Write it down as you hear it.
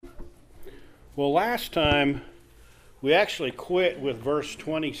Well, last time we actually quit with verse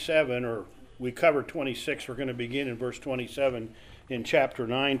 27, or we covered 26. We're going to begin in verse 27 in chapter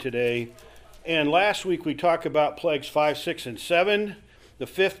 9 today. And last week we talked about plagues 5, 6, and 7. The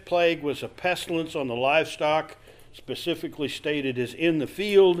fifth plague was a pestilence on the livestock, specifically stated as in the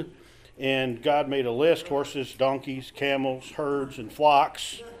field. And God made a list: horses, donkeys, camels, herds, and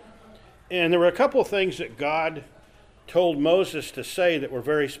flocks. And there were a couple of things that God told Moses to say that were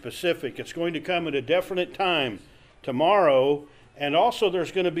very specific. It's going to come at a definite time tomorrow, and also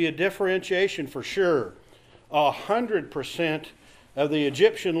there's going to be a differentiation for sure. 100% of the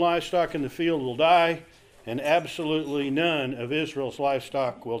Egyptian livestock in the field will die, and absolutely none of Israel's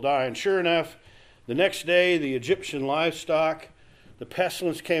livestock will die. And sure enough, the next day the Egyptian livestock, the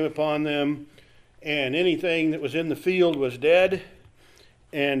pestilence came upon them, and anything that was in the field was dead,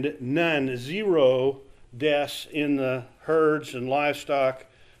 and none, zero deaths in the herds and livestock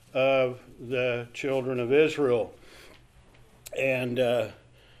of the children of Israel. And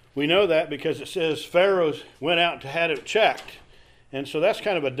we know that because it says Pharaoh went out to have it checked. And so that's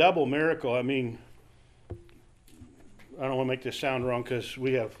kind of a double miracle. I mean, I don't want to make this sound wrong because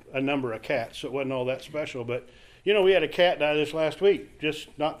we have a number of cats, so it wasn't all that special. But, you know, we had a cat die this last week, just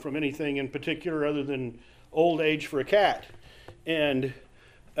not from anything in particular other than old age for a cat. And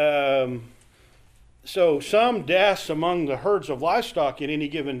so some deaths among the herds of livestock in any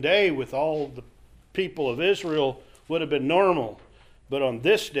given day with all the people of Israel would have been normal. But on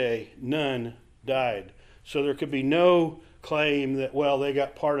this day, none died. So there could be no claim that, well, they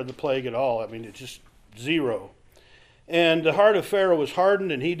got part of the plague at all. I mean, it's just zero. And the heart of Pharaoh was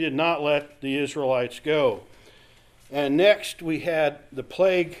hardened, and he did not let the Israelites go. And next we had the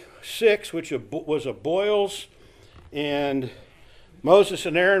plague 6, which was of boils. And Moses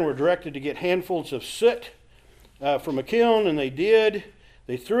and Aaron were directed to get handfuls of soot from a kiln, and they did.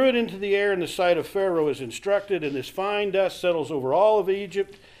 They threw it into the air in the sight of Pharaoh as instructed, and this fine dust settles over all of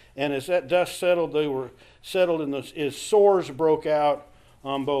Egypt. And as that dust settled, they were settled, and his sores broke out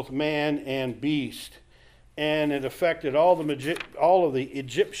on both man and beast. And it affected all of the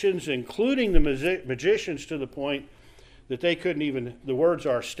Egyptians, including the magicians, to the point that they couldn't even, the words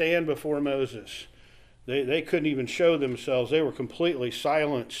are, stand before Moses. They couldn't even show themselves. They were completely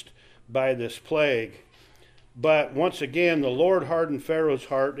silenced by this plague. But once again, the Lord hardened Pharaoh's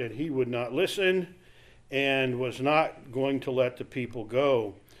heart, and he would not listen and was not going to let the people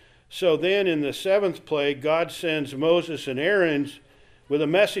go. So then in the seventh plague, God sends Moses and Aaron with a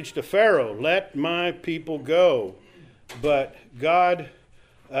message to Pharaoh: let my people go. But God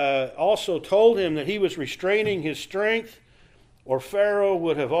also told him that he was restraining his strength, or Pharaoh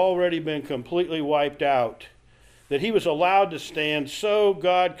would have already been completely wiped out. That he was allowed to stand so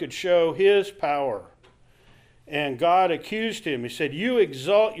God could show his power. And God accused him. He said, "You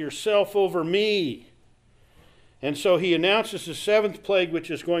exalt yourself over me." And so he announces the seventh plague,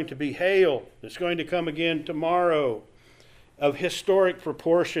 which is going to be hail. It's going to come again tomorrow, of historic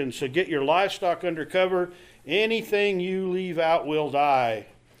proportions. So get your livestock under cover. Anything you leave out will die.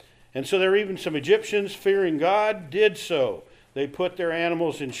 And so there were even some Egyptians, fearing God, did so. They put their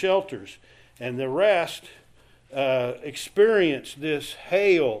animals in shelters, and the rest experienced this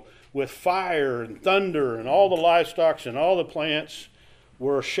hail with fire and thunder, and all the livestock and all the plants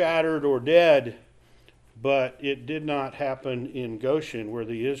were shattered or dead. But it did not happen in Goshen, where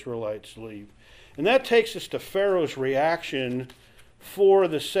the Israelites live. And that takes us to Pharaoh's reaction for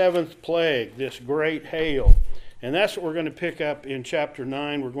the seventh plague, this great hail. And that's what we're going to pick up in chapter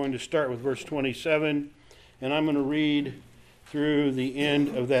 9. We're going to start with verse 27, and I'm going to read through the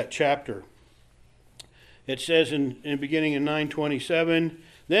end of that chapter. It says in beginning in 9:27,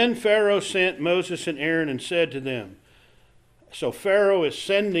 then Pharaoh sent Moses and Aaron and said to them, so Pharaoh is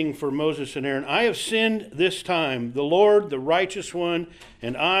sending for Moses and Aaron, I have sinned this time. The Lord, the righteous one,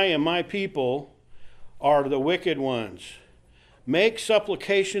 and I and my people are the wicked ones. Make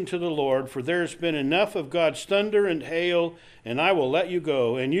supplication to the Lord, for there has been enough of God's thunder and hail, and I will let you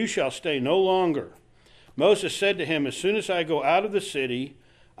go, and you shall stay no longer. Moses said to him, as soon as I go out of the city,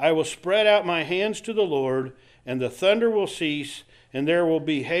 I will spread out my hands to the Lord, and the thunder will cease, and there will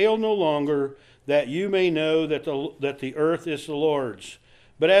be hail no longer, that you may know that the earth is the Lord's.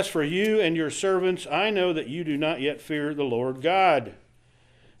 But as for you and your servants, I know that you do not yet fear the Lord God.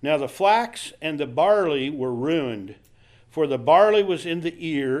 Now the flax and the barley were ruined, for the barley was in the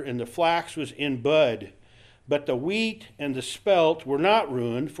ear, and the flax was in bud. But the wheat and the spelt were not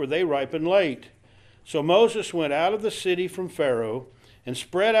ruined, for they ripened late. So Moses went out of the city from Pharaoh, and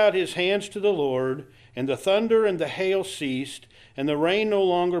spread out his hands to the Lord, and the thunder and the hail ceased, and the rain no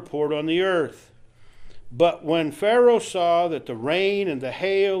longer poured on the earth. But when Pharaoh saw that the rain and the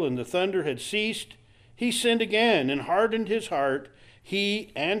hail and the thunder had ceased, he sinned again and hardened his heart,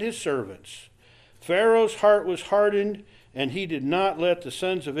 he and his servants. Pharaoh's heart was hardened, and he did not let the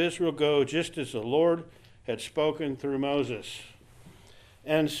sons of Israel go, just as the Lord had spoken through Moses.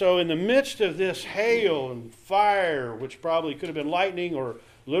 And so in the midst of this hail and fire, which probably could have been lightning or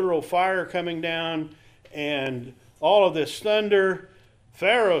literal fire coming down, and all of this thunder,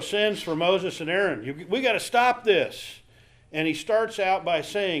 Pharaoh sends for Moses and Aaron. We got to stop this. And he starts out by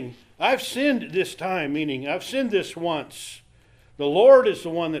saying, I've sinned this time, meaning I've sinned this once. The Lord is the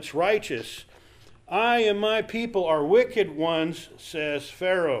one that's righteous. I and my people are wicked ones, says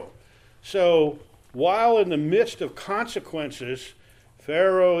Pharaoh. So while in the midst of consequences,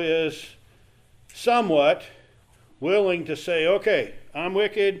 Pharaoh is somewhat willing to say, okay, I'm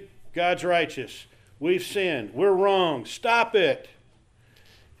wicked, God's righteous. We've sinned, we're wrong, stop it.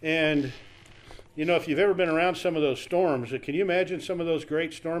 And, you know, if you've ever been around some of those storms, can you imagine some of those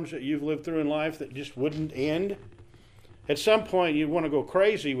great storms that you've lived through in life that just wouldn't end? At some point, you'd want to go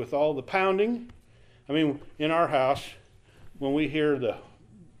crazy with all the pounding. I mean, in our house, when we hear the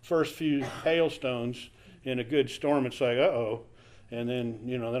first few hailstones in a good storm, it's like, uh-oh. And then,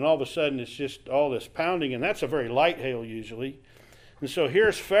 then all of a sudden it's just all this pounding, and that's a very light hail usually. And so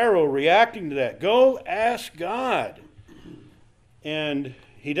here's Pharaoh reacting to that. Go ask God. And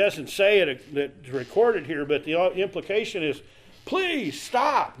he doesn't say it, it's recorded here, but the implication is, please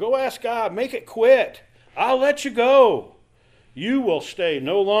stop. Go ask God. Make it quit. I'll let you go. You will stay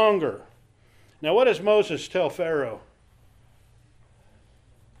no longer. Now, what does Moses tell Pharaoh?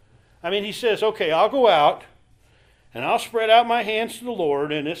 I mean, he says, okay, I'll go out, and I'll spread out my hands to the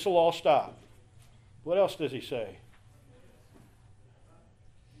Lord, and this will all stop. What else does he say?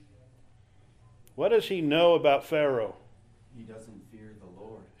 What does he know about Pharaoh? He doesn't fear the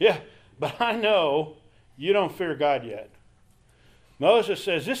Lord. Yeah, but I know you don't fear God yet. Moses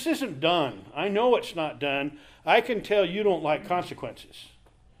says, this isn't done. I know it's not done. I can tell you don't like consequences.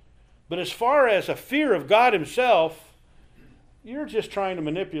 But as far as a fear of God himself, you're just trying to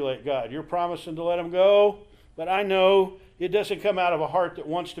manipulate God. You're promising to let him go, but I know it doesn't come out of a heart that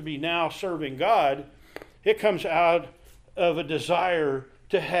wants to be now serving God. It comes out of a desire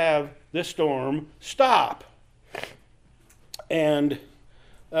to have this storm stop. And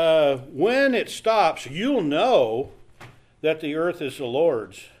when it stops, you'll know that the earth is the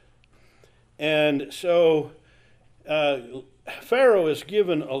Lord's. And so Pharaoh is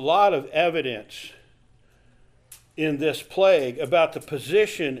given a lot of evidence in this plague about the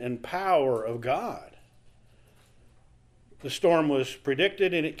position and power of God. The storm was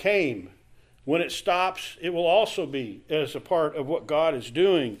predicted and it came. When it stops, it will also be as a part of what God is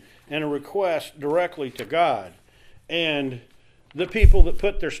doing and a request directly to God. And the people that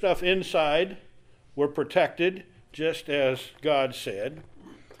put their stuff inside were protected, just as God said.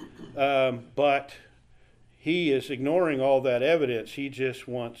 But he is ignoring all that evidence. He just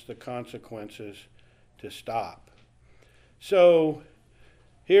wants the consequences to stop. So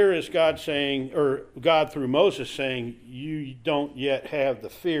here is God saying, or God through Moses saying, you don't yet have the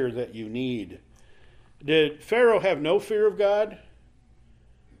fear that you need. Did Pharaoh have no fear of God?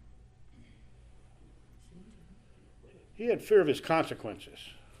 He had fear of his consequences.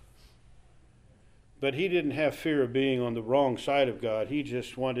 But he didn't have fear of being on the wrong side of God. He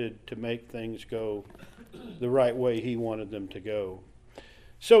just wanted to make things go the right way he wanted them to go.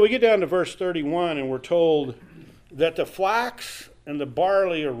 So we get down to verse 31 and we're told that the flax and the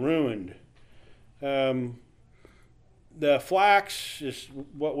barley are ruined. The flax is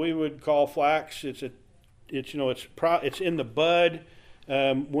what we would call flax. It's in the bud.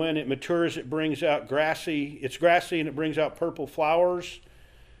 When it matures, it brings out grassy. It's grassy and it brings out purple flowers.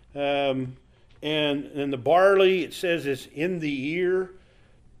 And the barley, it says, is in the ear.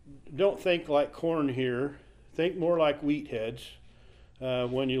 Don't think like corn here. Think more like wheat heads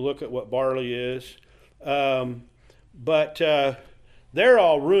when you look at what barley is. But they're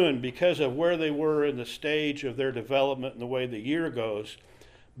all ruined because of where they were in the stage of their development and the way the year goes.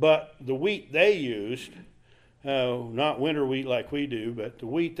 But the wheat they used, not winter wheat like we do, but the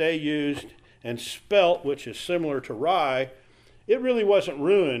wheat they used and spelt, which is similar to rye, it really wasn't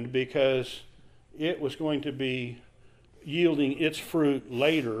ruined because it was going to be yielding its fruit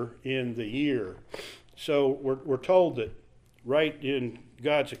later in the year. So we're told that right in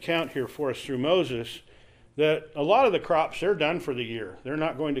God's account here for us through Moses, that a lot of the crops, they're done for the year. They're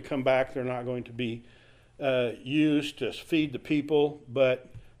not going to come back. They're not going to be used to feed the people, but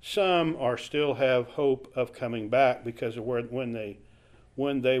some are still have hope of coming back because of when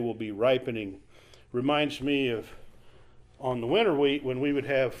they will be ripening. Reminds me of on the winter wheat, when we would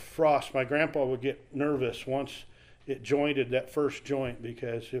have frost, my grandpa would get nervous once it jointed that first joint,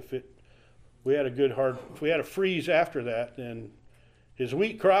 because if we had a freeze after that, then his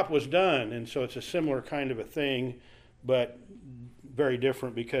wheat crop was done. And so it's a similar kind of a thing, but very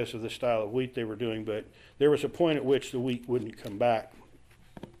different because of the style of wheat they were doing. But there was a point at which the wheat wouldn't come back.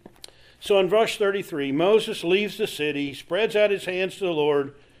 So in verse 33, Moses leaves the city, spreads out his hands to the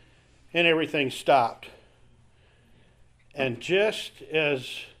Lord, and everything stopped. And just as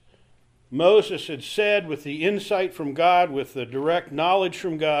Moses had said, with the insight from God, with the direct knowledge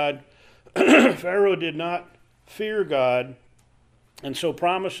from God, Pharaoh did not fear God, and so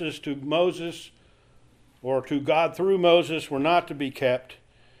promises to Moses, or to God through Moses, were not to be kept.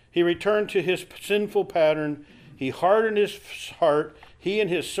 He returned to his sinful pattern. He hardened his heart, he and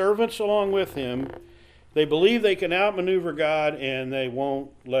his servants along with him. They believe they can outmaneuver God, and they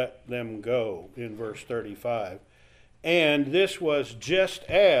won't let them go, in verse 35. And this was just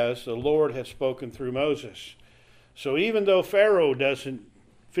as the Lord had spoken through Moses. So even though Pharaoh doesn't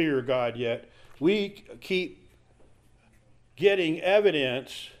fear God yet, we keep getting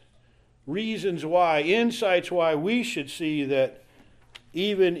evidence, reasons why, insights why we should see that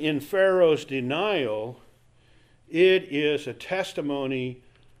even in Pharaoh's denial, it is a testimony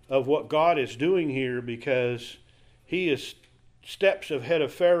of what God is doing here, because he is steps ahead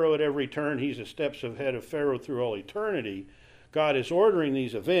of Pharaoh at every turn. He's a steps ahead of Pharaoh through all eternity. God is ordering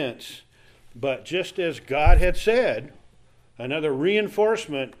these events, but just as God had said, another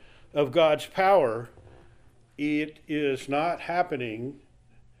reinforcement of God's power, it is not happening.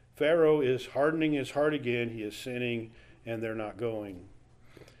 Pharaoh is hardening his heart again. He is sinning, and they're not going.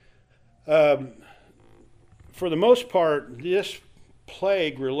 For the most part, this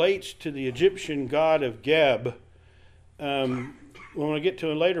plague relates to the Egyptian god of Geb. When we get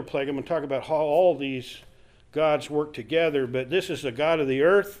to a later plague, I'm going to talk about how all these gods work together, but this is the god of the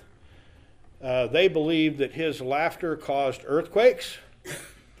earth. They believed that his laughter caused earthquakes,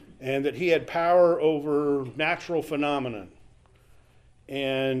 and that he had power over natural phenomena.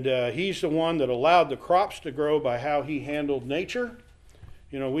 And he's the one that allowed the crops to grow by how he handled nature.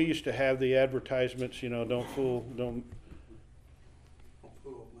 You know, we used to have the advertisements, you know, don't fool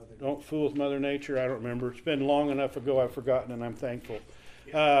with Mother Nature. I don't remember. It's been long enough ago I've forgotten, and I'm thankful.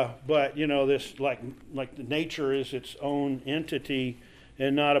 But, you know, this like the nature is its own entity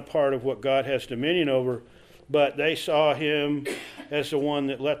and not a part of what God has dominion over. But they saw him as the one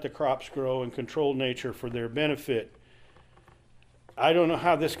that let the crops grow and controlled nature for their benefit. I don't know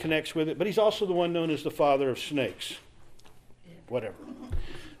how this connects with it, but he's also the one known as the father of snakes. Whatever.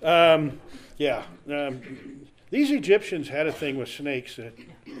 These Egyptians had a thing with snakes that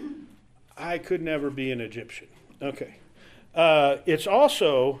I could never be an Egyptian. Okay. It's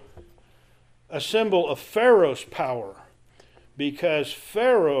also a symbol of Pharaoh's power, because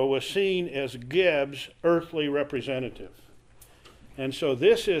Pharaoh was seen as Geb's earthly representative. And so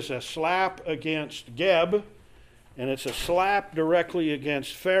this is a slap against Geb, and it's a slap directly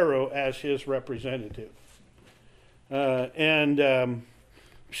against Pharaoh as his representative.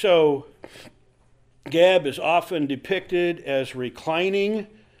 So Geb is often depicted as reclining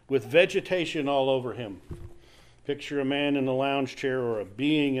with vegetation all over him. Picture a man in a lounge chair, or a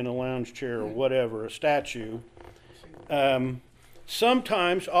being in a lounge chair, or whatever, a statue.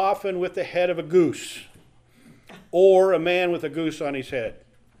 Sometimes, often with the head of a goose, or a man with a goose on his head.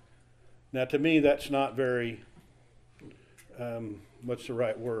 Now, to me, that's not very, what's the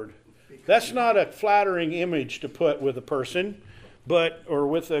right word? That's not a flattering image to put with a person, or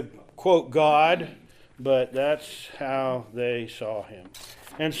with a, quote, God, but that's how they saw him.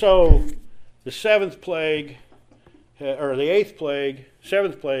 And so, the seventh plague has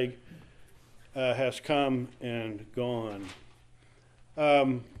come and gone.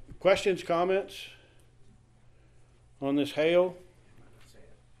 Questions, comments on this hail?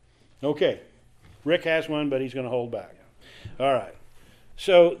 Okay. Rick has one, but he's going to hold back. All right.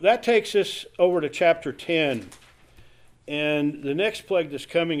 So that takes us over to chapter 10. And the next plague that's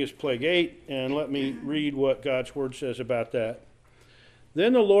coming is plague 8. And let me read what God's word says about that.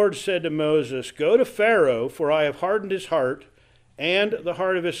 Then the Lord said to Moses, "Go to Pharaoh, for I have hardened his heart and the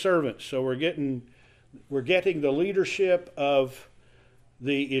heart of his servants." So we're getting the leadership of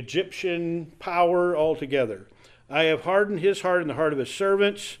the Egyptian power altogether. "I have hardened his heart and the heart of his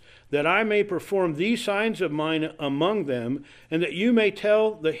servants, that I may perform these signs of mine among them, and that you may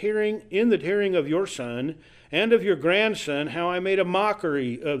tell in the hearing of your son and of your grandson how I made a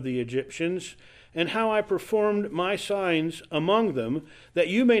mockery of the Egyptians, and how I performed my signs among them, that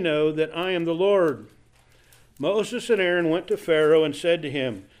you may know that I am the Lord." Moses and Aaron went to Pharaoh and said to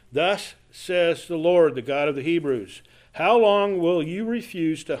him, "Thus says the Lord, the God of the Hebrews, How long will you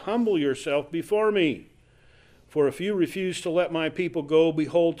refuse to humble yourself before me? For if you refuse to let my people go,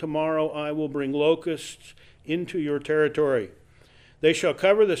 behold, tomorrow I will bring locusts into your territory. They shall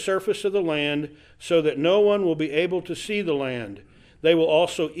cover the surface of the land, so that no one will be able to see the land. They will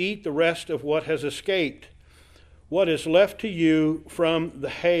also eat the rest of what has escaped, what is left to you from the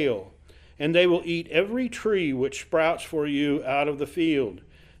hail. And they will eat every tree which sprouts for you out of the field.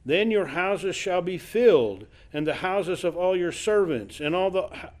 Then your houses shall be filled, and the houses of all your servants, and all the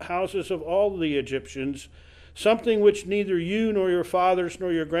houses of all the Egyptians, something which neither you nor your fathers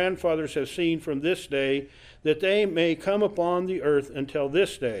nor your grandfathers have seen from this day, that they may come upon the earth until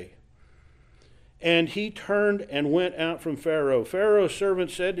this day. And he turned and went out from Pharaoh. Pharaoh's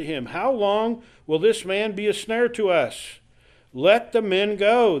servant said to him, How long will this man be a snare to us? Let the men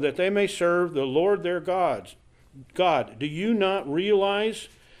go, that they may serve the Lord their God. Do you not realize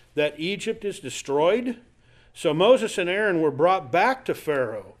that Egypt is destroyed? So Moses and Aaron were brought back to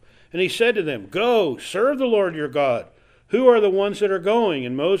Pharaoh. And he said to them, Go, serve the Lord your God. Who are the ones that are going?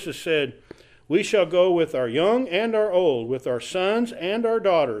 And Moses said, We shall go with our young and our old, with our sons and our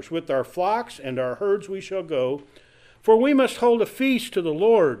daughters, with our flocks and our herds we shall go, for we must hold a feast to the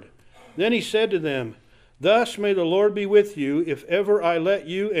Lord. Then he said to them, Thus may the Lord be with you, if ever I let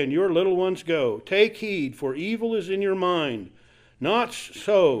you and your little ones go. Take heed, for evil is in your mind. Not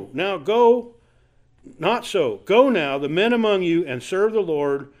so. Now go, not so. Go now, the men among you, and serve the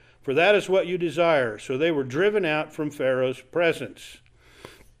Lord, for that is what you desire. So they were driven out from Pharaoh's presence.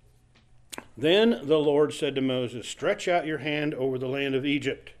 Then the Lord said to Moses, Stretch out your hand over the land of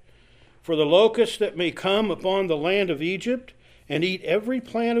Egypt, for the locusts that may come upon the land of Egypt, and eat every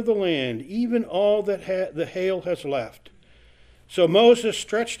plant of the land, even all that the hail has left. So Moses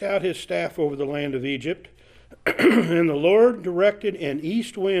stretched out his staff over the land of Egypt, and the Lord directed an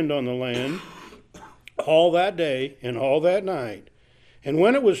east wind on the land all that day and all that night. And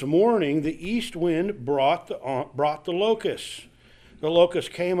when it was morning, the east wind brought the locusts. The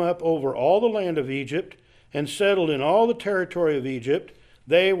locusts came up over all the land of Egypt and settled in all the territory of Egypt.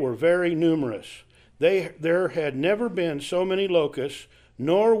 They were very numerous. There had never been so many locusts,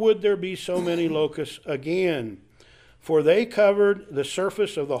 nor would there be so many locusts again. For they covered the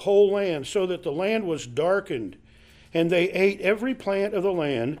surface of the whole land, so that the land was darkened. And they ate every plant of the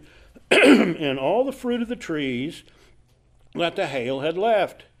land, and all the fruit of the trees that the hail had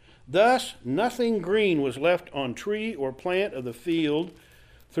left. Thus nothing green was left on tree or plant of the field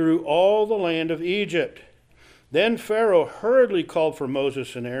through all the land of Egypt. Then Pharaoh hurriedly called for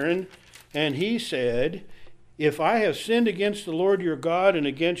Moses and Aaron, and he said, If I have sinned against the Lord your God and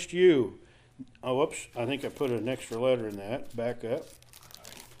against you... Oh, whoops, I think I put an extra letter in that. Back up.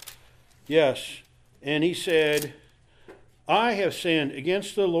 Yes, and he said, I have sinned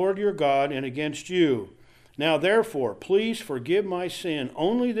against the Lord your God and against you. Now therefore, please forgive my sin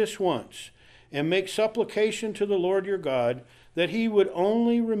only this once, and make supplication to the Lord your God, that he would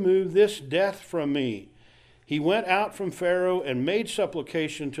only remove this death from me. He went out from Pharaoh and made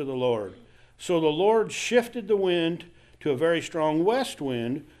supplication to the Lord. So the Lord shifted the wind to a very strong west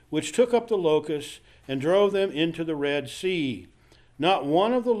wind, which took up the locusts and drove them into the Red Sea. Not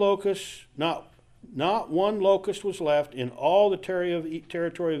one locust was left in all the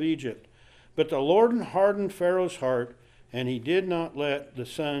territory of Egypt. But the Lord hardened Pharaoh's heart, and he did not let the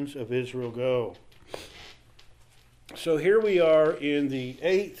sons of Israel go. So here we are in the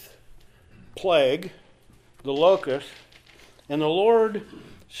 8th plague, the locust, and the Lord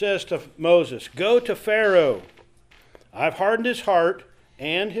says to Moses, Go to Pharaoh. I've hardened his heart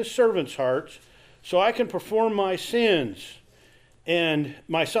and his servants' hearts, so I can perform my sins and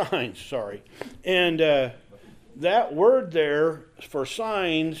my signs, And that word there for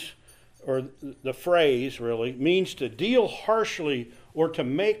signs, or the phrase really, means to deal harshly or to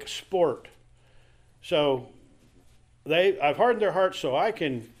make sport. So I've hardened their hearts so I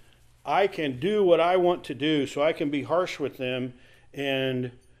can do what I want to do, so I can be harsh with them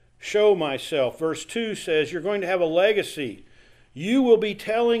and show myself. Verse 2 says, you're going to have a legacy. You will be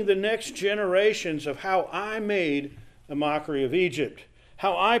telling the next generations of how I made a mockery of Egypt,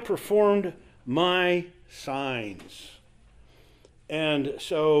 how I performed my signs. And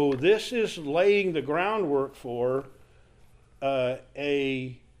so this is laying the groundwork for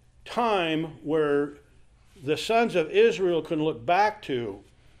a time where the sons of Israel can look back to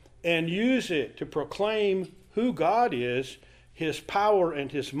and use it to proclaim who God is, his power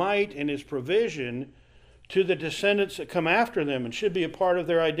and his might and his provision to the descendants that come after them and should be a part of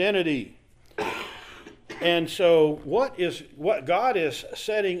their identity. And so what God is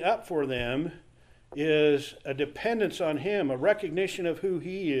setting up for them is a dependence on him, a recognition of who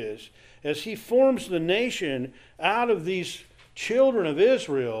he is. As he forms the nation out of these children of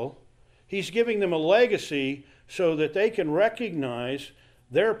Israel, he's giving them a legacy so that they can recognize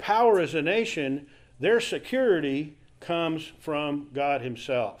their power as a nation, their security comes from God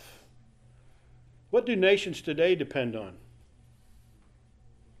himself. What do nations today depend on?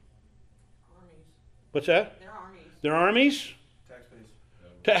 Armies. What's that? Their armies. Their armies?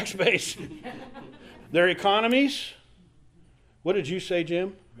 Tax base. Their economies? What did you say,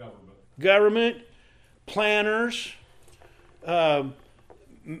 Jim? Government. Planners.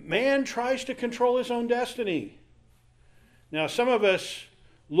 Man tries to control his own destiny. Now, some of us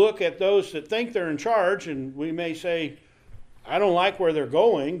look at those that think they're in charge, and we may say, I don't like where they're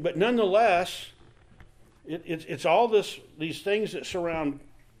going, but nonetheless, it's all these things that surround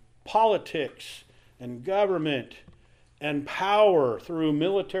politics and government and power through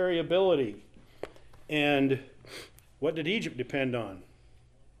military ability. And what did Egypt depend on?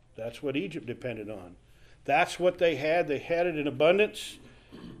 That's what Egypt depended on. That's what they had. They had it in abundance,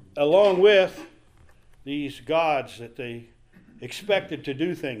 along with these gods that they expected to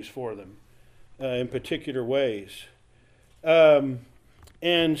do things for them in particular ways.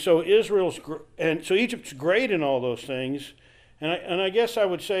 And so Egypt's great in all those things. And I guess I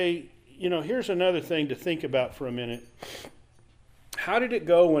would say, here's another thing to think about for a minute. How did it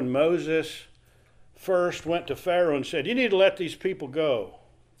go when Moses first went to Pharaoh and said, you need to let these people go?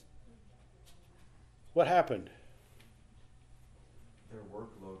 What happened? Their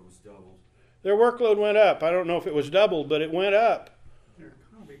workload was doubled. Their workload went up. I don't know if it was doubled, but it went up. Their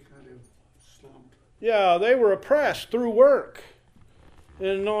economy kind of slumped. Yeah, they were oppressed through work.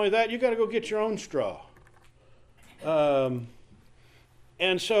 And not only that, you got to go get your own straw. And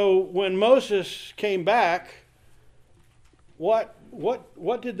so when Moses came back, how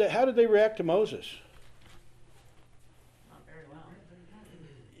did they react to Moses? Not very well.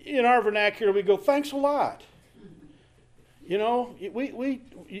 In our vernacular, we go, thanks a lot.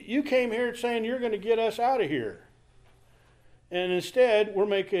 You came here saying you're going to get us out of here. And instead, we're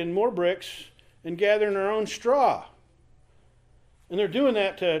making more bricks and gathering our own straw. And they're doing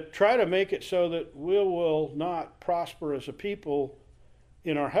that to try to make it so that we will not prosper as a people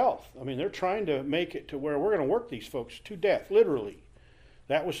in our health. I mean, they're trying to make it to where we're going to work these folks to death, literally.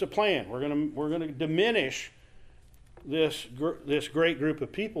 That was the plan. We're going to diminish this great group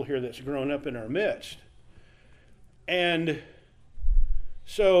of people here that's grown up in our midst. And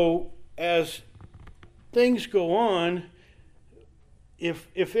so as things go on, if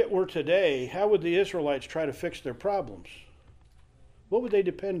it were today, how would the Israelites try to fix their problems? What would they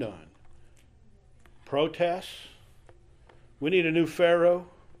depend on? Protests? We need a new Pharaoh.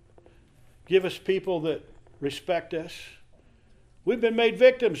 Give us people that respect us. We've been made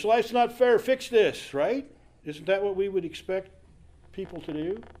victims. Life's not fair. Fix this, right? Isn't that what we would expect people to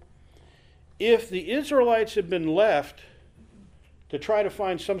do? If the Israelites had been left to try to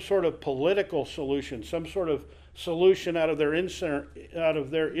find some sort of political solution, some sort of solution out of their influence, out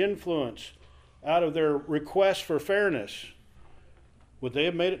of their request for fairness, would they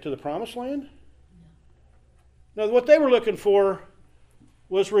have made it to the promised land? Now, what they were looking for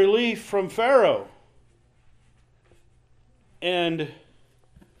was relief from Pharaoh. And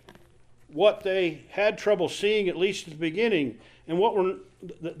what they had trouble seeing, at least at the beginning, and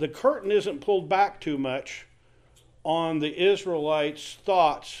the curtain isn't pulled back too much on the Israelites'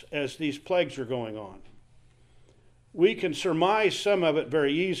 thoughts as these plagues are going on. We can surmise some of it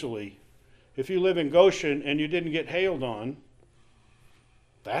very easily. If you live in Goshen and you didn't get hailed on,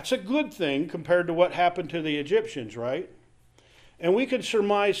 that's a good thing compared to what happened to the Egyptians, right? And we can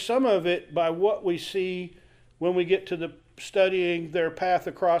surmise some of it by what we see when we get to studying their path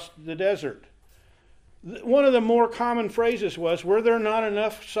across the desert. One of the more common phrases was, were there not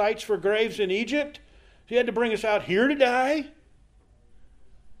enough sites for graves in Egypt? You had to bring us out here to die?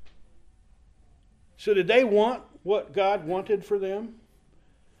 So did they want what God wanted for them?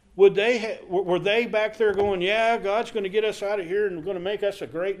 Were they back there going, yeah, God's going to get us out of here and going to make us a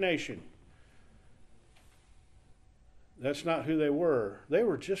great nation? That's not who they were. They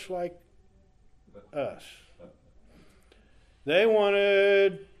were just like us. They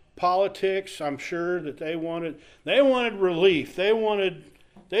wanted politics. I'm sure that they wanted relief. They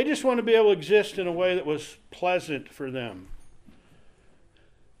just wanted to be able to exist in a way that was pleasant for them.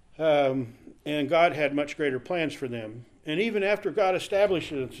 And God had much greater plans for them. And even after God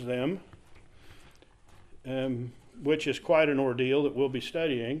establishes them, which is quite an ordeal that we'll be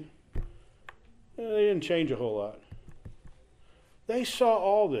studying, they didn't change a whole lot. They saw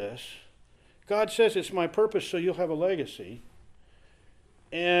all this. God says it's my purpose so you'll have a legacy.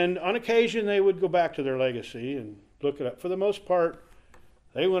 And on occasion, they would go back to their legacy and look it up. For the most part,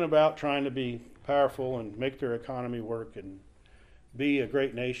 they went about trying to be powerful and make their economy work and be a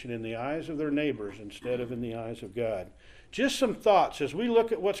great nation in the eyes of their neighbors instead of in the eyes of God. Just some thoughts as we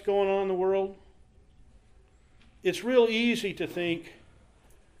look at what's going on in the world. It's real easy to think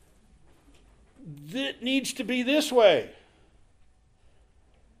that needs to be this way.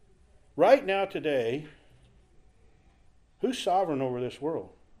 Right now, today, who's sovereign over this world?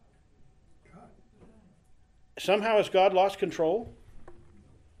 God. Somehow has God lost control?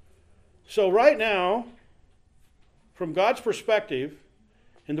 So right now, from God's perspective,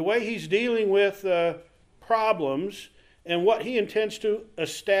 and the way He's dealing with problems and what He intends to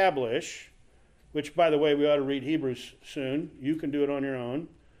establish, which, by the way, we ought to read Hebrews soon. You can do it on your own.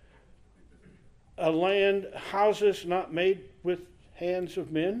 A land, houses not made with hands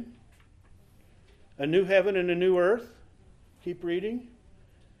of men. A new heaven and a new earth. Keep reading.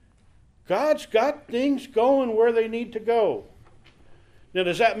 God's got things going where they need to go. Now,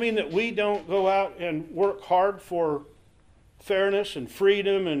 does that mean that we don't go out and work hard for fairness and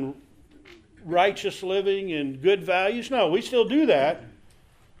freedom and righteous living and good values? No, we still do that.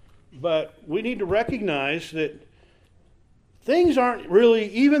 But we need to recognize that things aren't really,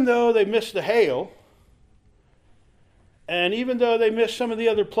 even though they missed the hail, and even though they missed some of the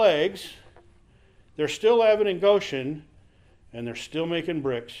other plagues, they're still living in Goshen, and they're still making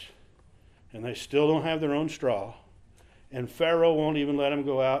bricks, and they still don't have their own straw. And Pharaoh won't even let them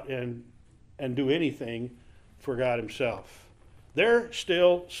go out and do anything for God Himself. They're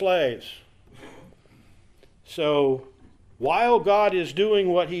still slaves. So, while God is doing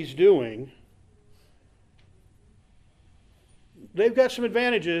what He's doing, they've got some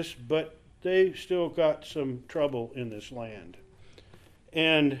advantages, but they've still got some trouble in this land.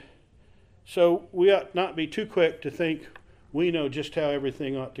 And so we ought not be too quick to think we know just how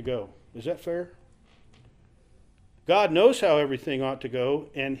everything ought to go. Is that fair? God knows how everything ought to go,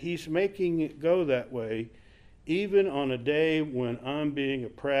 and He's making it go that way, even on a day when I'm being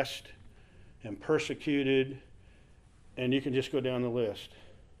oppressed and persecuted. And you can just go down the list.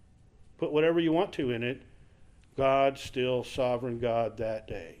 Put whatever you want to in it. God's still sovereign God that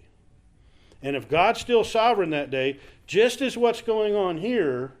day. And if God's still sovereign that day, just as what's going on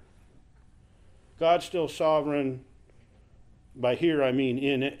here, God's still sovereign, by here I mean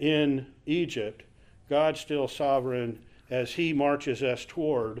in Egypt, God's still sovereign as He marches us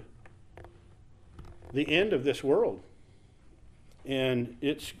toward the end of this world. And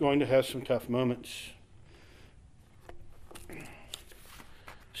it's going to have some tough moments.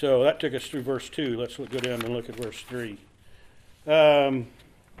 So that took us through verse 2. Let's go down and look at verse 3.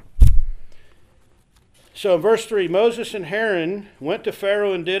 So in verse 3, Moses and Aaron went to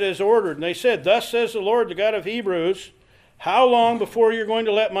Pharaoh and did as ordered. And they said, "Thus says the Lord, the God of Hebrews, how long before you're going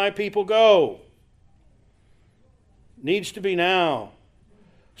to let my people go? Needs to be now.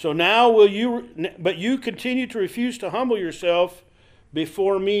 So now but you continue to refuse to humble yourself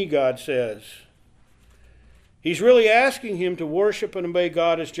before me," God says. He's really asking him to worship and obey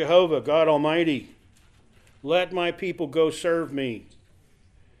God as Jehovah, God Almighty. Let my people go serve me.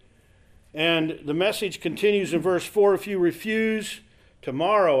 And the message continues in verse 4, if you refuse,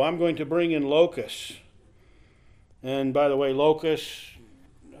 tomorrow I'm going to bring in locusts. And by the way, locusts,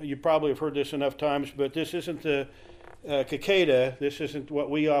 you probably have heard this enough times, but this isn't the cicada. This isn't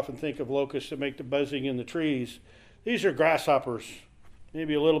what we often think of locusts that make the buzzing in the trees. These are grasshoppers.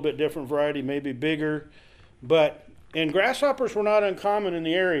 Maybe a little bit different variety, maybe bigger. And grasshoppers were not uncommon in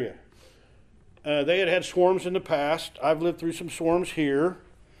the area. They had swarms in the past. I've lived through some swarms here.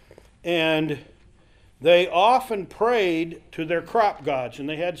 And they often prayed to their crop gods, and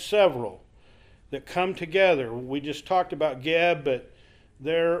they had several that come together. We just talked about Geb, but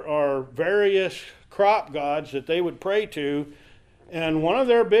there are various crop gods that they would pray to. And one of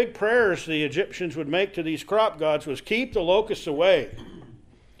their big prayers the Egyptians would make to these crop gods was, keep the locusts away.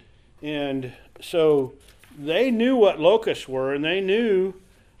 And so they knew what locusts were, and they knew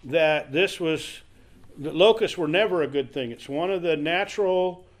that locusts were never a good thing. It's one of the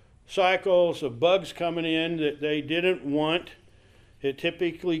natural cycles of bugs coming in that they didn't want. It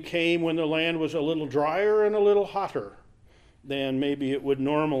typically came when the land was a little drier and a little hotter than maybe it would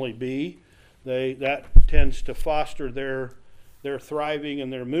normally be. That tends to foster their thriving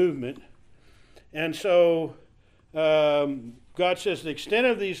and their movement. And so God says the extent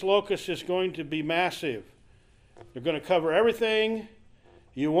of these locusts is going to be massive. They're going to cover everything.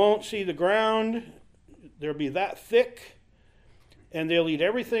 You won't see the ground. They'll be that thick. And they'll eat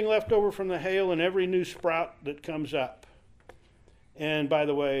everything left over from the hail and every new sprout that comes up. And by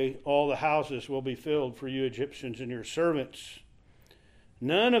the way, all the houses will be filled for you Egyptians and your servants.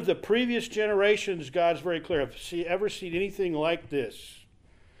 None of the previous generations, God's very clear, have ever seen anything like this.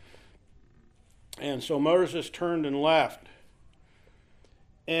 And so Moses turned and left.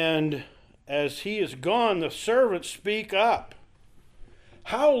 And as he is gone, the servants speak up.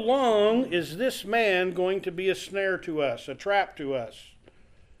 How long is this man going to be a snare to us, a trap to us?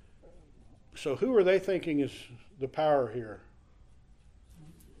 So who are they thinking is the power here?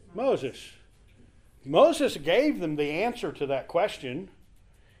 Moses. Moses gave them the answer to that question.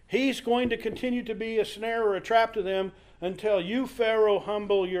 He's going to continue to be a snare or a trap to them until you, Pharaoh,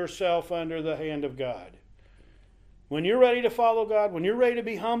 humble yourself under the hand of God. When you're ready to follow God, when you're ready to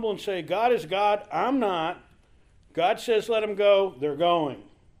be humble and say, God is God, I'm not. God says let them go, they're going.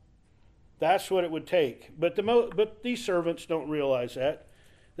 That's what it would take. But these servants don't realize that.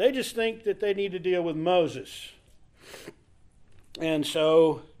 They just think that they need to deal with Moses. And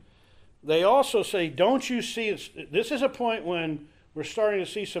so they also say, don't you see, this is a point when we're starting to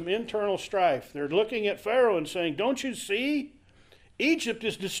see some internal strife. They're looking at Pharaoh and saying, don't you see? Egypt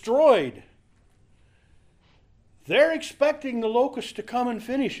is destroyed. They're expecting the locusts to come and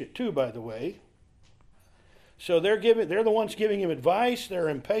finish it too, by the way. So they're the ones giving him advice. They're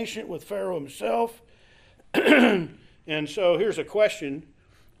impatient with Pharaoh himself. And so here's a question.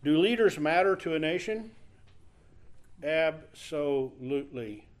 Do leaders matter to a nation?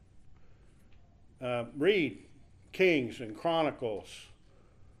 Absolutely. Read Kings and Chronicles.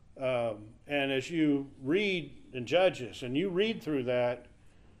 And as you read in Judges, and you read through that,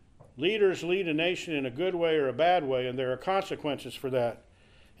 leaders lead a nation in a good way or a bad way, and there are consequences for that.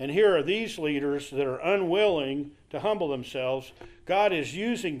 And here are these leaders that are unwilling to humble themselves. God is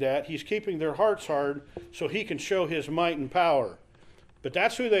using that. He's keeping their hearts hard so he can show his might and power. But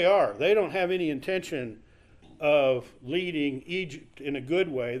that's who they are. They don't have any intention of leading Egypt in a good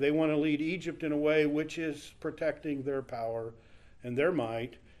way. They want to lead Egypt in a way which is protecting their power and their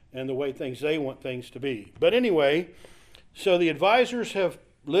might and the way they want things to be. But anyway, so the advisors have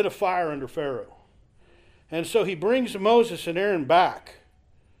lit a fire under Pharaoh. And so he brings Moses and Aaron back.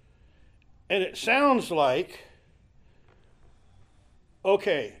 And it sounds like,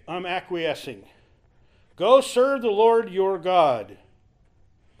 okay, I'm acquiescing. Go serve the Lord your God.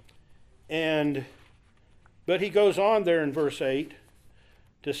 But he goes on there in verse 8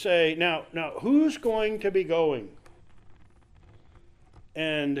 to say, now who's going to be going?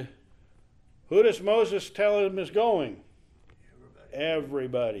 And who does Moses tell him is going?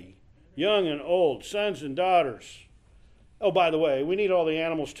 Everybody. Young and old, sons and daughters. Oh, by the way, we need all the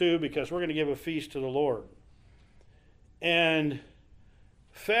animals too because we're going to give a feast to the Lord. And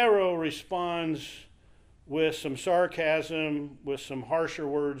Pharaoh responds with some sarcasm, with some harsher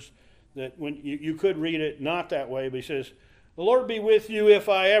words that when you could read it not that way, but he says, the Lord be with you if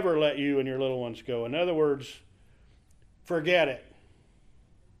I ever let you and your little ones go. In other words, forget it.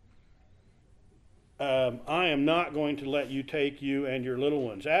 I am not going to let you take you and your little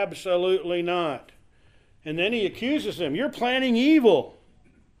ones. Absolutely not. And then he accuses them. You're planning evil.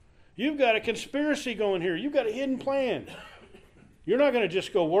 You've got a conspiracy going here. You've got a hidden plan. You're not going to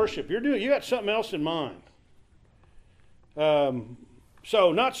just go worship. You got something else in mind. Not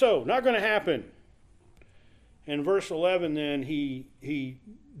going to happen. In verse 11, then he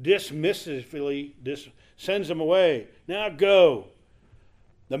dismissively sends them away. Now go.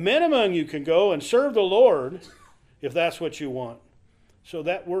 The men among you can go and serve the Lord if that's what you want. So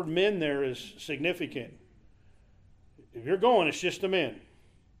that word men there is significant. If you're going, it's just the men.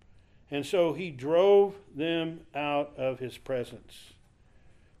 And so he drove them out of his presence.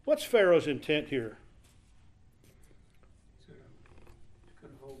 What's Pharaoh's intent here?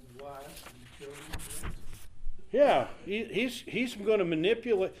 Yeah, he's going to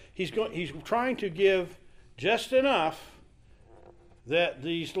manipulate. He's trying to give just enough that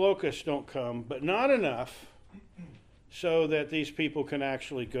these locusts don't come, but not enough so that these people can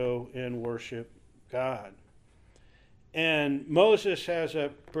actually go and worship God. And Moses has a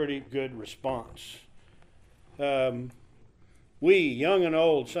pretty good response. We, young and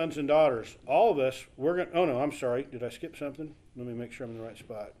old, sons and daughters, all of us, we're going to... Oh, no, I'm sorry. Did I skip something? Let me make sure I'm in the right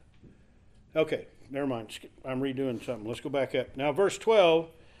spot. Okay, never mind. I'm redoing something. Let's go back up. Now, verse 12.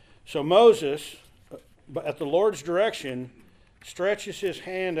 So Moses, at the Lord's direction, stretches his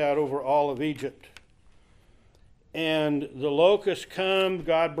hand out over all of Egypt. And the locusts come.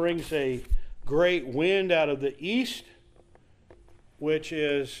 God brings a great wind out of the east, which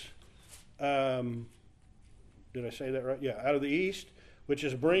is, did I say that right? Yeah, out of the east, which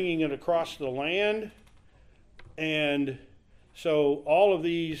is bringing it across the land. And so all of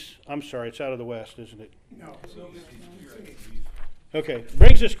these, I'm sorry, it's out of the west, isn't it? No. Okay,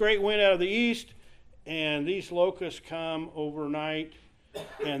 brings this great wind out of the east, and these locusts come overnight,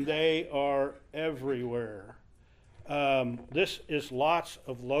 and they are everywhere. This is lots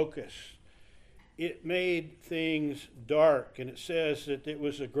of locusts. It made things dark, and it says that it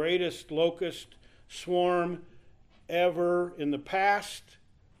was the greatest locust swarm ever in the past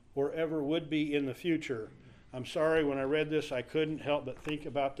or ever would be in the future. I'm sorry, when I read this, I couldn't help but think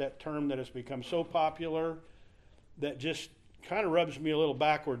about that term that has become so popular that just kind of rubs me a little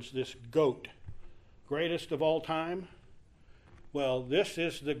backwards, this goat. Greatest of all time? Well, this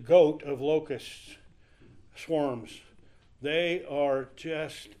is the goat of locust swarms. They are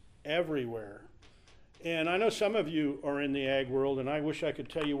just everywhere. And I know some of you are in the ag world, and I wish I could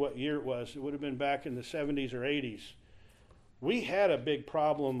tell you what year it was. It would have been back in the 70s or 80s. We had a big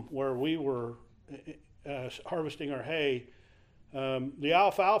problem where we were harvesting our hay. The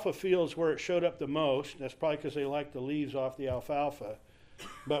alfalfa fields where it showed up the most. That's probably because they liked the leaves off the alfalfa.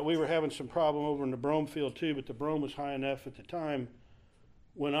 But we were having some problem over in the brome field too. But the brome was high enough at the time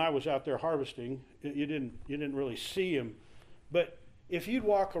when I was out there harvesting. You didn't really see them. But if you'd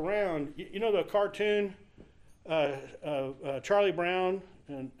walk around, you know the cartoon Charlie Brown,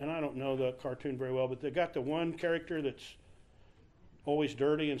 and I don't know the cartoon very well, but they got the one character that's always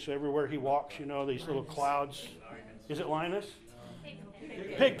dirty, and so everywhere he walks, you know, these little clouds. Is it Linus?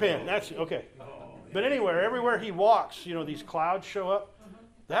 Pigpen, that's okay. But anywhere, everywhere he walks, you know, these clouds show up.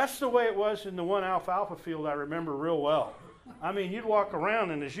 That's the way it was in the one alfalfa field I remember real well. I mean, you'd walk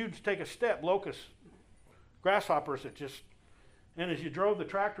around, and as you'd take a step, locusts, grasshoppers that just, and as you drove the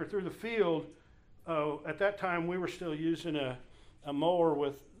tractor through the field, at that time we were still using a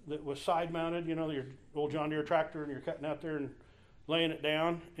mower that was side mounted, you know, your old John Deere tractor, and you're cutting out there and laying it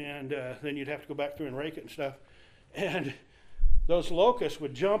down, and then you'd have to go back through and rake it and stuff. And those locusts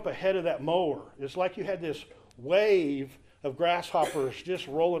would jump ahead of that mower. It's like you had this wave of grasshoppers just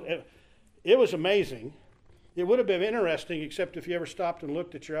rolling. It was amazing. It would have been interesting, except if you ever stopped and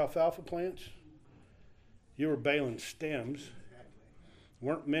looked at your alfalfa plants. You were baling stems.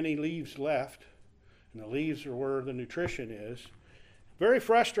 Weren't many leaves left, and the leaves are where the nutrition is. Very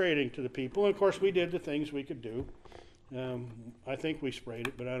frustrating to the people, and of course we did the things we could do. I think we sprayed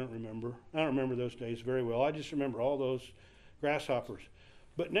it, but I don't remember. I don't remember those days very well. I just remember all those grasshoppers.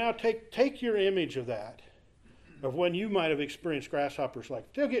 But now take your image of that, of when you might have experienced grasshoppers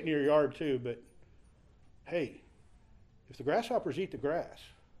like, they'll get in your yard too, but hey, if the grasshoppers eat the grass,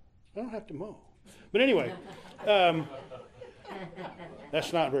 I don't have to mow. But anyway,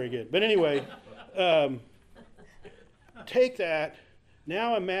 that's not very good. But anyway, take that.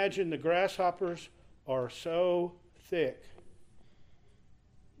 Now imagine the grasshoppers are so thick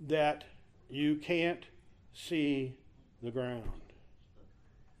that you can't see the ground.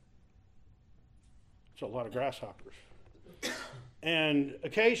 It's a lot of grasshoppers. And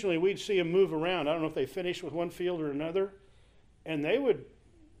occasionally we'd see them move around. I don't know if they finished with one field or another. And they would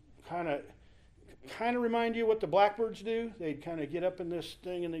kind of remind you what the blackbirds do. They'd kind of get up in this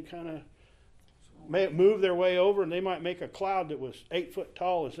thing and they'd kind of move their way over, and they might make a cloud that was 8 foot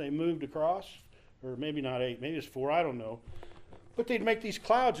tall as they moved across. Or maybe not 8, maybe it's 4, I don't know. But they'd make these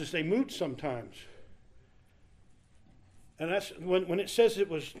clouds as they moved sometimes. And that's when it says it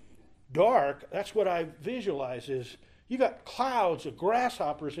was dark, that's what I visualize is you got clouds of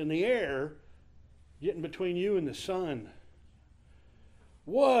grasshoppers in the air getting between you and the sun.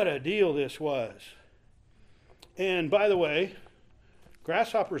 What a deal this was. And by the way,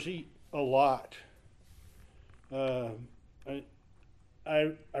 grasshoppers eat a lot. I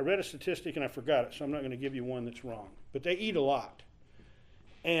read a statistic and I forgot it, so I'm not going to give you one that's wrong. But they eat a lot.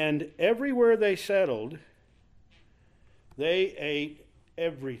 And everywhere they settled, they ate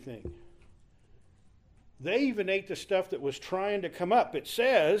everything. They even ate the stuff that was trying to come up. It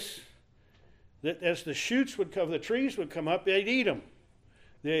says that as the shoots would come, the trees would come up, they'd eat them.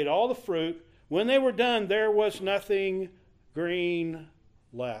 They ate all the fruit. When they were done, there was nothing green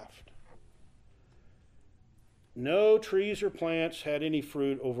left. No trees or plants had any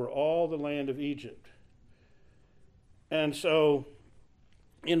fruit over all the land of Egypt. And so,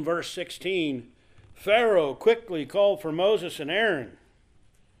 in verse 16, Pharaoh quickly called for Moses and Aaron.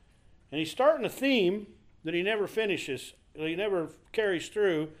 And he's starting a theme that he never finishes, he never carries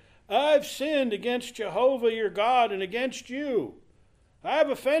through. I've sinned against Jehovah your God and against you. I have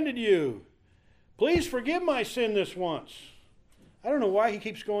offended you. Please forgive my sin this once. I don't know why he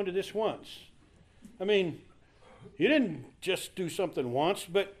keeps going to this once. I mean, you didn't just do something once,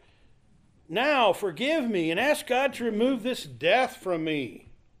 but now forgive me and ask God to remove this death from me.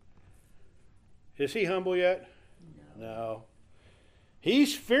 Is he humble yet? No.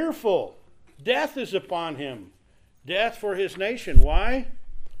 He's fearful. Death is upon him. Death for his nation. Why?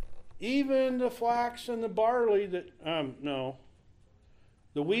 Even the flax and the barley that, no.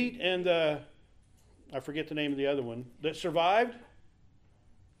 The wheat and I forget the name of the other one, that survived,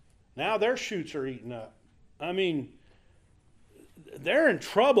 now their shoots are eaten up. I mean, they're in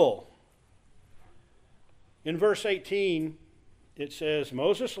trouble. In verse 18, it says,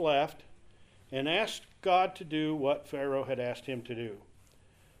 Moses left and asked God to do what Pharaoh had asked him to do.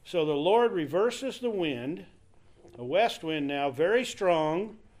 So the Lord reverses the wind, a west wind now, very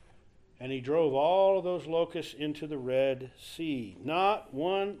strong, and he drove all of those locusts into the Red Sea. Not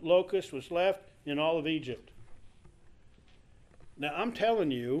one locust was left in all of Egypt. Now, I'm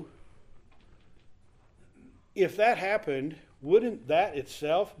telling you, if that happened, wouldn't that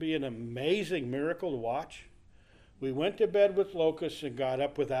itself be an amazing miracle to watch? We went to bed with locusts and got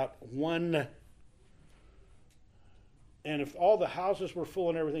up without one. And if all the houses were full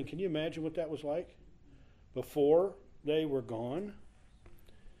and everything, can you imagine what that was like before they were gone?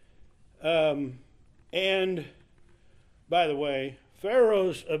 And by the way,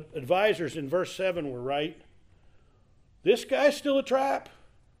 Pharaoh's advisors in verse 7 were right. This guy's still a trap.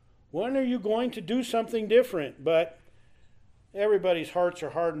 When are you going to do something different? But everybody's hearts are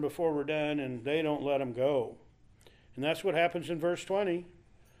hardened before we're done, and they don't let him go. And that's what happens in verse 20.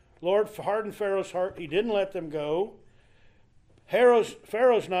 Lord hardened Pharaoh's heart. He didn't let them go.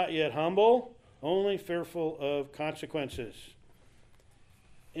 Pharaoh's not yet humble, only fearful of consequences.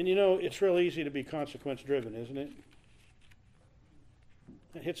 And you know, it's real easy to be consequence driven, isn't it?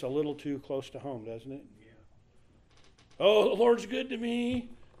 It hits a little too close to home, doesn't it? Yeah. Oh, the Lord's good to me.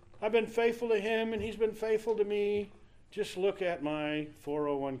 I've been faithful to him and he's been faithful to me. Just look at my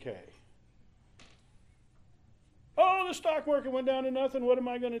 401k. Oh, the stock market went down to nothing. What am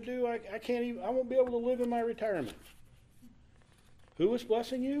I going to do? I won't be able to live in my retirement. Who was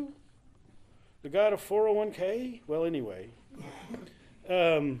blessing you? The God of 401k? Well, anyway.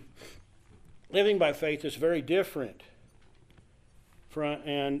 Living by faith is very different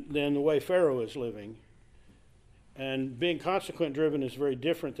than the way Pharaoh is living. And being consequent driven is very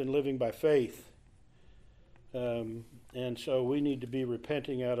different than living by faith. And so we need to be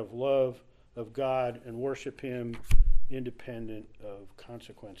repenting out of love of God and worship him independent of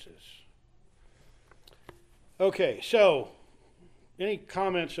consequences. Okay, so any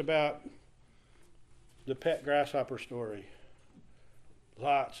comments about the pet grasshopper story?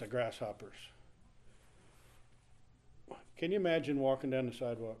 Lots of grasshoppers. Can you imagine walking down the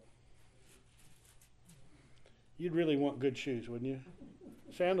sidewalk? You'd really want good shoes, wouldn't you?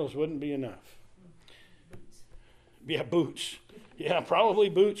 Sandals wouldn't be enough. Yeah, boots. Yeah, probably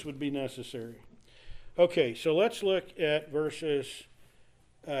boots would be necessary. Okay, so let's look at verses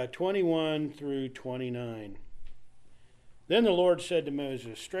 21 through 29. Then the Lord said to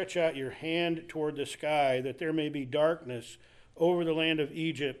Moses, stretch out your hand toward the sky, that there may be darkness over the land of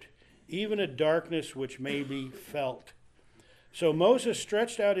Egypt, even a darkness which may be felt. So Moses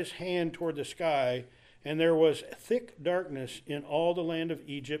stretched out his hand toward the sky, and there was thick darkness in all the land of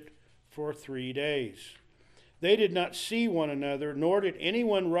Egypt for 3 days. They did not see one another, nor did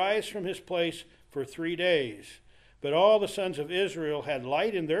anyone rise from his place for 3 days. But all the sons of Israel had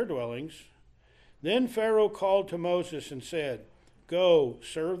light in their dwellings. Then Pharaoh called to Moses and said, go,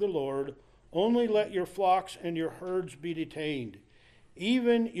 serve the Lord. Only let your flocks and your herds be detained.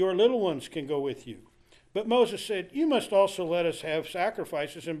 Even your little ones can go with you. But Moses said, you must also let us have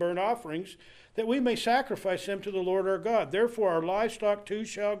sacrifices and burnt offerings, that we may sacrifice them to the Lord our God. Therefore our livestock too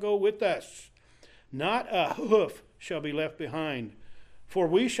shall go with us. Not a hoof shall be left behind, for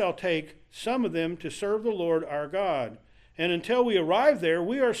we shall take some of them to serve the Lord our God. And until we arrive there,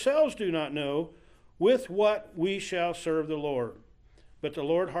 we ourselves do not know with what we shall serve the Lord. But the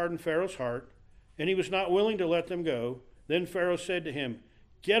Lord hardened Pharaoh's heart, and he was not willing to let them go. Then Pharaoh said to him,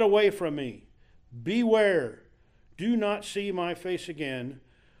 get away from me. Beware, do not see my face again,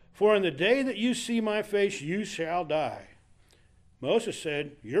 for in the day that you see my face, you shall die. Moses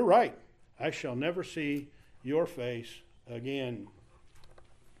said, you're right. I shall never see your face again.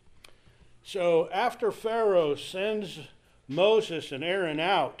 So after Pharaoh sends Moses and Aaron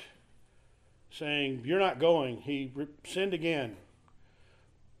out, saying, you're not going, he sinned again.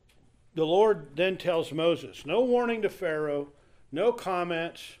 The Lord then tells Moses, no warning to Pharaoh, no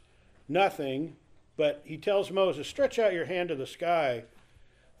comments, nothing, but he tells Moses, stretch out your hand to the sky,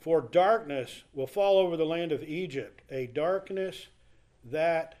 for darkness will fall over the land of Egypt, a darkness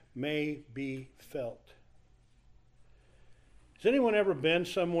that may be felt. Has anyone ever been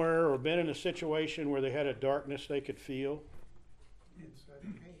somewhere or been in a situation where they had a darkness they could feel? Inside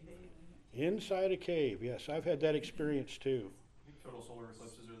a cave. Inside a cave, yes. I've had that experience too. I think total solar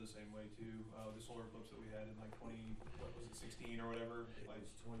eclipses are the same way too. The solar eclipse that we had in like 16 or whatever? It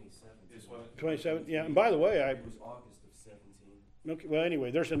was 27. Is what? 27, yeah. And by the way, It was August of 17. Okay, well,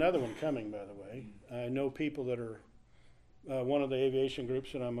 anyway, there's another one coming, by the way. I know people that are one of the aviation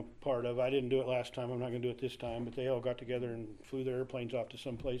groups that I'm a part of. I didn't do it last time. I'm not going to do it this time. But they all got together and flew their airplanes off to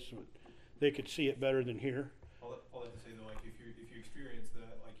some place so they could see it better than here. I'll have to say though, like if you experience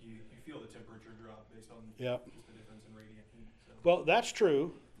that, like you feel the temperature drop based on Yep. just the difference in radiant heat. So. Well, that's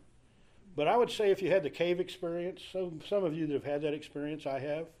true. But I would say if you had the cave experience, so some of you that have had that experience, I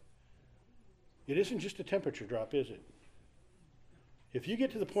have, it isn't just a temperature drop, is it? If you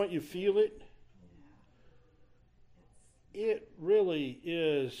get to the point you feel it, it really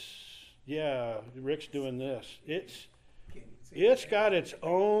is, yeah, Rick's doing this. It's got its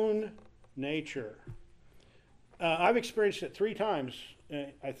own nature. I've experienced it 3 times,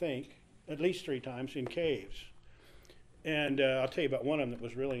 I think, at least 3 times in caves. And I'll tell you about one of them that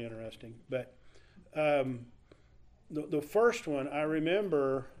was really interesting. But the first one, I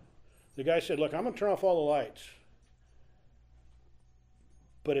remember the guy said, look, I'm going to turn off all the lights.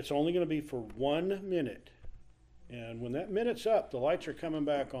 But it's only going to be for 1 minute. And when that minute's up, the lights are coming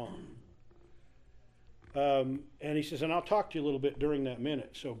back on. And he says, and I'll talk to you a little bit during that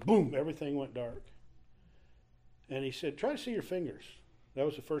minute. So boom, everything went dark. And he said, try to see your fingers. That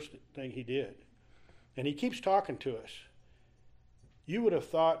was the first thing he did. And he keeps talking to us. You would have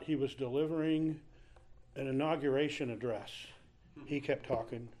thought he was delivering an inauguration address. He kept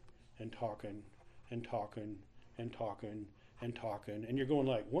talking and talking and talking and talking and talking. And you're going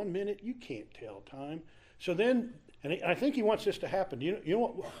like, 1 minute? You can't tell time. So then, and I think he wants this to happen. You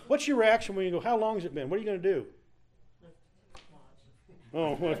know what's your reaction when you go, how long has it been? What are you going to do?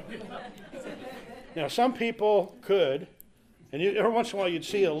 Oh, well. Now some people could, and every once in a while you'd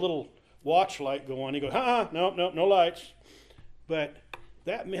see a little watch light go on. You go, no lights. But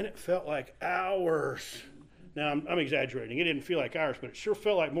that minute felt like hours. Now I'm exaggerating. It didn't feel like hours, but it sure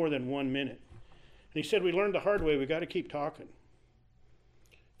felt like more than 1 minute. And he said, we learned the hard way. We got to keep talking.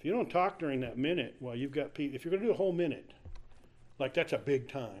 If you don't talk during that minute, well, you've got people. If you're going to do a whole minute, like that's a big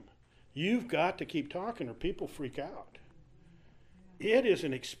time, you've got to keep talking or people freak out. It is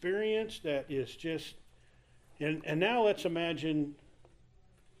an experience that is just, and now let's imagine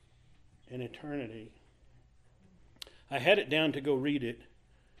an eternity. I had it down to go read it,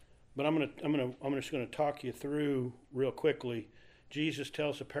 but I'm just going to talk you through real quickly. Jesus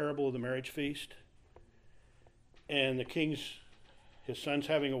tells a parable of the marriage feast, and his son's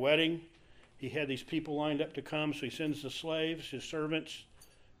having a wedding. He had these people lined up to come, so he sends the slaves, his servants,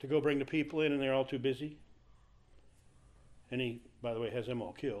 to go bring the people in, and they're all too busy. And he, by the way, has them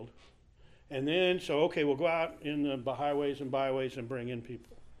all killed. And then, we'll go out in the highways and byways and bring in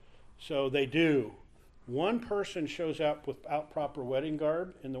people. So they do. One person shows up without proper wedding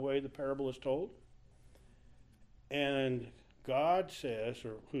garb in the way the parable is told. And God says,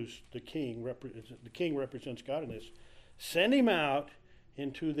 or who's the king represents God in this, send him out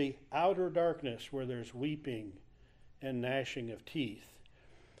into the outer darkness where there's weeping and gnashing of teeth.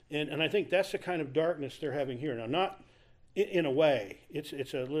 And I think that's the kind of darkness they're having here. Now, not in a way,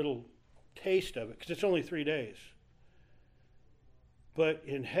 it's a little taste of it, because it's only 3 days. But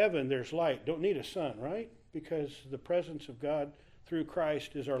in heaven, there's light. Don't need a sun, right? Because the presence of God through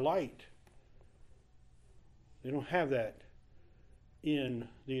Christ is our light. They don't have that in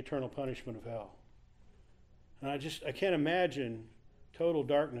the eternal punishment of hell. And I can't imagine total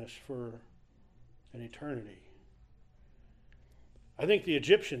darkness for an eternity. I think the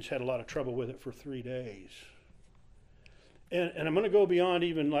Egyptians had a lot of trouble with it for 3 days. And I'm going to go beyond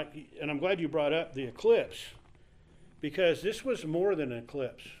even and I'm glad you brought up the eclipse, because this was more than an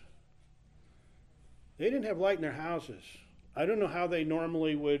eclipse. They didn't have light in their houses. I don't know how they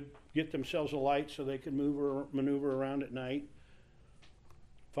normally would get themselves a light so they could move or maneuver around at night,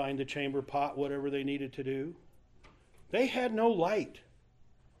 find the chamber pot, whatever they needed to do. They had no light.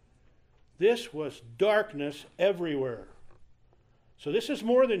 This was darkness everywhere. So this is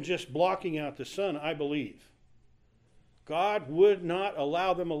more than just blocking out the sun, I believe. God would not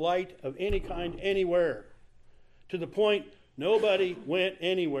allow them a light of any kind anywhere, to the point nobody went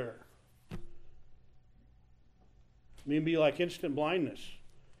anywhere. I mean, it'd be like instant blindness.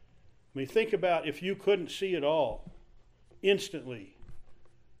 I mean, think about if you couldn't see at all instantly.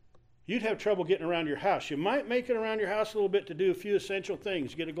 You'd have trouble getting around your house. You might make it around your house a little bit to do a few essential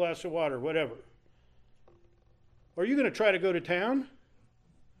things, get a glass of water, whatever. Are you going to try to go to town?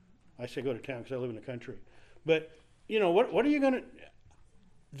 I say go to town because I live in the country. But, what are you going to...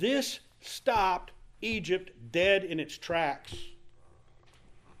 This stopped Egypt dead in its tracks.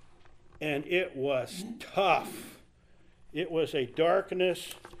 And it was tough. It was a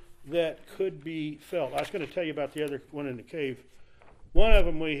darkness that could be felt. I was going to tell you about the other one in the cave. One of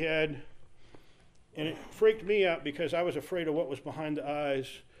them we had, And it freaked me out because I was afraid of what was behind the eyes.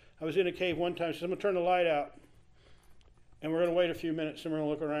 I was in a cave one time, I said, I'm going to turn the light out. And we're going to wait a few minutes and we're going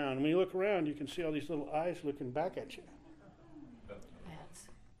to look around. And when you look around, you can see all these little eyes looking back at you. Rats.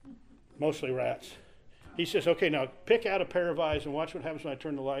 Mostly rats. He says, okay, now pick out a pair of eyes and watch what happens when I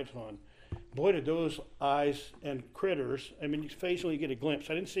turn the lights on. Boy, did those eyes and critters, I mean, occasionally you get a glimpse.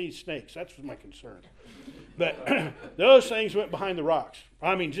 I didn't see snakes. That's my concern. But those things went behind the rocks.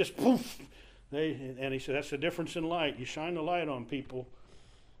 I mean, just poof. And he said, that's the difference in light. You shine the light on people.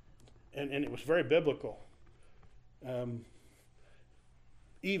 And it was very biblical.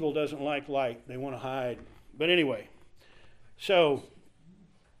 Evil doesn't like light. They want to hide. But anyway, so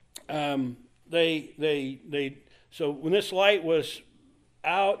so when this light was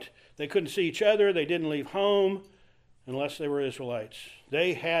out, they couldn't see each other. They didn't leave home unless they were Israelites.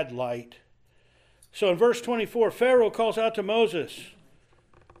 They had light. So in verse 24, Pharaoh calls out to Moses,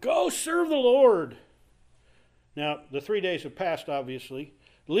 go serve the Lord. Now, the 3 days have passed, obviously.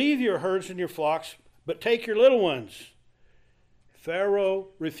 Leave your herds and your flocks, but take your little ones. Pharaoh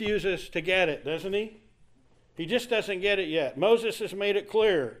refuses to get it, doesn't he? He just doesn't get it yet. Moses has made it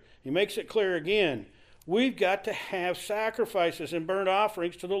clear. He makes it clear again. We've got to have sacrifices and burnt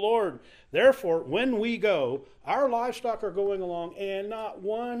offerings to the Lord. Therefore, when we go, our livestock are going along, and not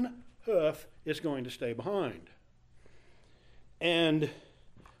one hoof is going to stay behind. And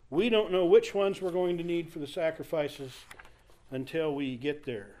we don't know which ones we're going to need for the sacrifices until we get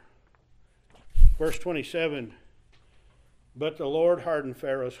there. Verse 27, but the Lord hardened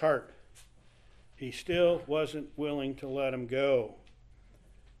Pharaoh's heart. He still wasn't willing to let him go.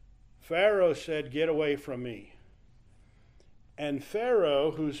 Pharaoh said, get away from me. And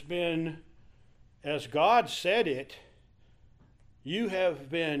Pharaoh, who's been, as God said it, you have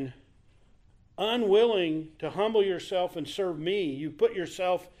been unwilling to humble yourself and serve me. You put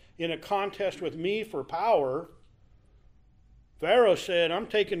yourself in a contest with me for power. Pharaoh said, I'm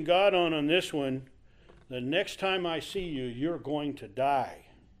taking God on this one. The next time I see you, you're going to die.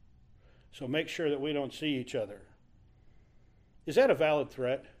 So make sure that we don't see each other. Is that a valid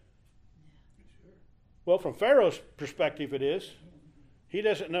threat? Well, from Pharaoh's perspective, it is. He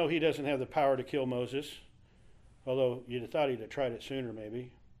doesn't know he doesn't have the power to kill Moses, although you'd have thought he'd have tried it sooner,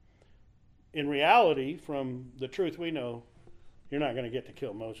 maybe. In reality, from the truth we know, you're not going to get to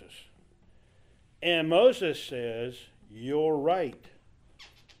kill Moses. And Moses says, you're right.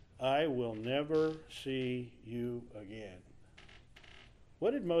 I will never see you again.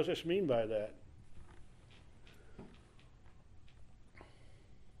 What did Moses mean by that?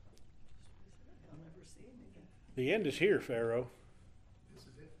 I'll never see him again. The end is here, Pharaoh. This is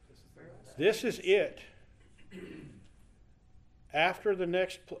it. This is it. After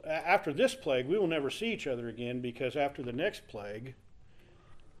this plague, we will never see each other again, because after the next plague,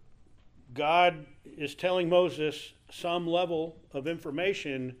 God is telling Moses some level of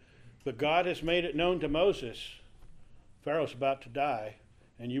information, but God has made it known to Moses, Pharaoh's about to die,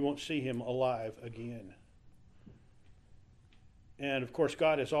 and you won't see him alive again. And of course,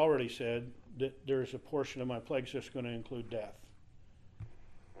 God has already said that there's a portion of my plagues that's going to include death.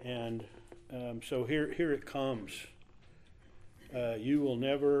 And so here it comes. You will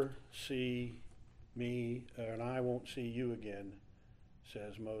never see me, and I won't see you again,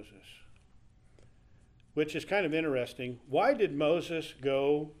 says Moses. Which is kind of interesting. Why did Moses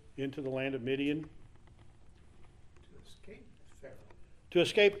go into the land of Midian? To escape Pharaoh. To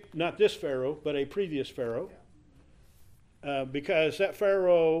escape not this Pharaoh, but a previous Pharaoh. Yeah. Because that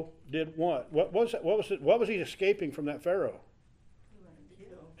Pharaoh did what? What was he escaping from that Pharaoh? He wanted to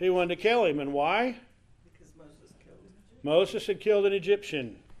kill. He wanted to kill him. And why? Because Moses killed him. Moses had killed an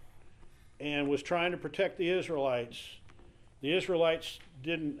Egyptian and was trying to protect the Israelites. The Israelites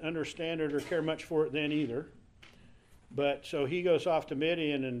didn't understand it or care much for it then either. But so he goes off to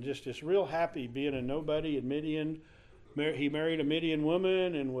Midian and just is real happy being a nobody in Midian. He married a Midian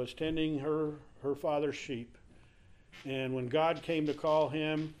woman and was tending her father's sheep. And when God came to call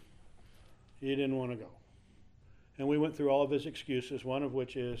him, he didn't want to go. And we went through all of his excuses, one of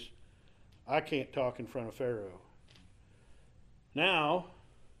which is, I can't talk in front of Pharaoh. Now,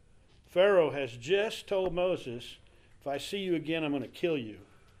 Pharaoh has just told Moses, if I see you again, I'm going to kill you.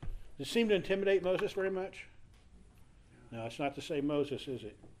 Does it seem to intimidate Moses very much? No, it's not the same Moses, is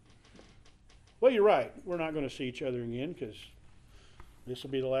it? Well, you're right. We're not going to see each other again because this will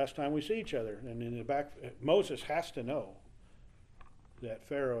be the last time we see each other. And in the back, Moses has to know that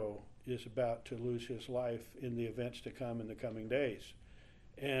Pharaoh is about to lose his life in the events to come in the coming days.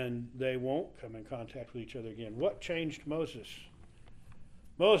 And they won't come in contact with each other again. What changed Moses?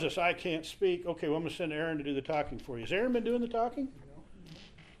 Moses, I can't speak. Okay, well, I'm going to send Aaron to do the talking for you. Has Aaron been doing the talking? You know?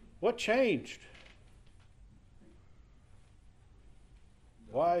 What changed?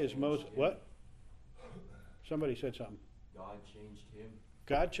 Why is Moses, what? Somebody said something. God changed him.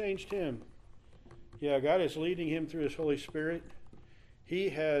 God changed him. Yeah, God is leading him through his Holy Spirit. He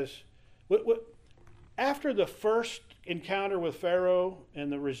has, after the first encounter with Pharaoh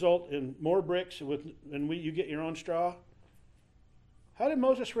and the result in more bricks and you get your own straw, how did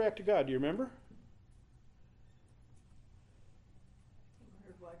Moses react to God? Do you remember? I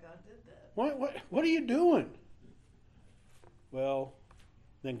wondered why God did that. What are you doing? Well,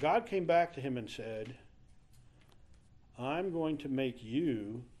 then God came back to him and said, I'm going to make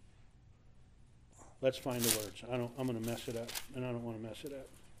you. Let's find the words. I'm going to mess it up, and I don't want to mess it up.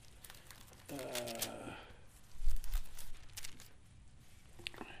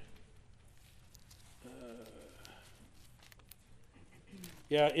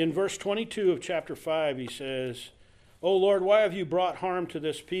 In verse 22 of chapter 5, he says, "O Lord, why have you brought harm to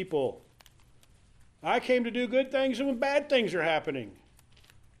this people? I came to do good things, and when bad things are happening.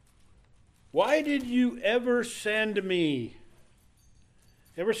 Why did you ever send me?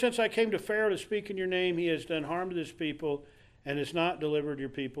 Ever since I came to Pharaoh to speak in your name, he has done harm to this people and has not delivered your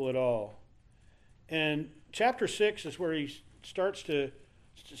people at all." And chapter 6 is where he starts to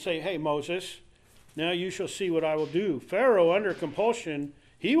say, hey, Moses, now you shall see what I will do. Pharaoh, under compulsion,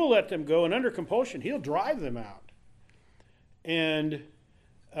 he will let them go, and under compulsion, he'll drive them out. And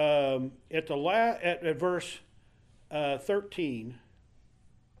at verse 13,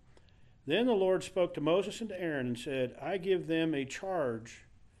 then the Lord spoke to Moses and to Aaron and said, I gave them a charge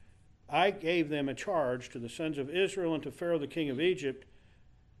to the sons of Israel and to Pharaoh the king of Egypt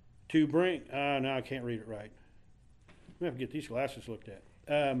to bring. Now I can't read it right. I'm going to have to get these glasses looked at.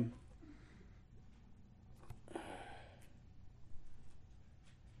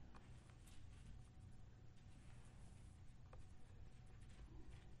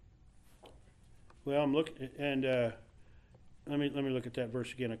 Well, I'm looking, and let me look at that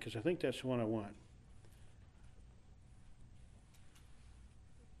verse again, because I think that's the one I want.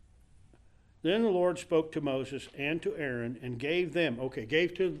 Then the Lord spoke to Moses and to Aaron and gave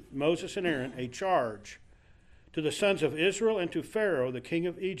to Moses and Aaron a charge to the sons of Israel and to Pharaoh, the king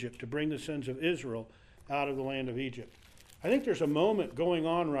of Egypt, to bring the sons of Israel out of the land of Egypt. I think there's a moment going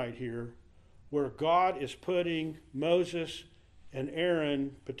on right here where God is putting Moses and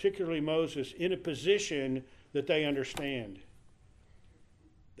Aaron, particularly Moses, in a position that they understand.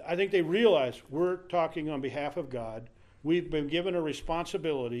 I think they realize we're talking on behalf of God. We've been given a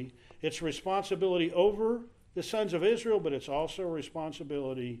responsibility. It's a responsibility over the sons of Israel, but it's also a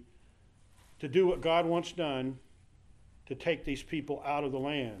responsibility to do what God wants done to take these people out of the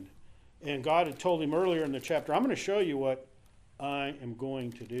land. And God had told him earlier in the chapter, I'm going to show you what I am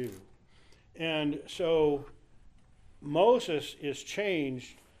going to do. And so Moses is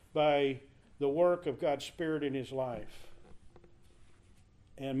changed by the work of God's Spirit in his life.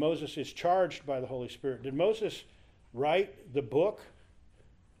 And Moses is charged by the Holy Spirit. Did Moses write the book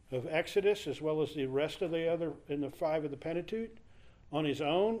of Exodus as well as the rest of the other in the 5 of the Pentateuch on his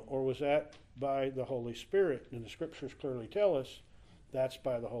own, or was that by the Holy Spirit? And the scriptures clearly tell us that's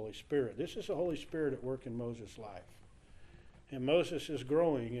by the Holy Spirit. This is the Holy Spirit at work in Moses' life. And Moses is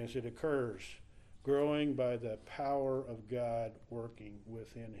growing as it occurs, growing by the power of God working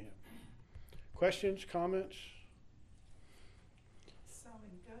within him. Questions, comments? So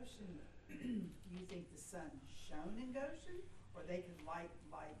in Goshen, you think the sun shone in Goshen, or they could light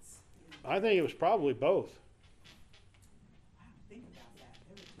lights in? I think it was probably both. I don't think about that.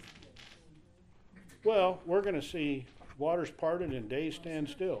 They would just Well, we're going to see waters parted and days stand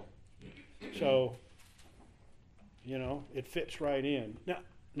still. So, it fits right in.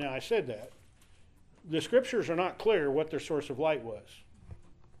 Now I said that. The scriptures are not clear what their source of light was.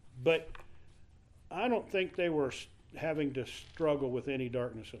 But I don't think they were having to struggle with any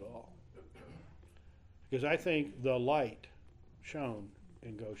darkness at all. Because I think the light shone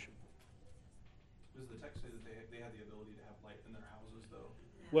in Goshen. Does the text say that they had the ability to have light in their houses, though?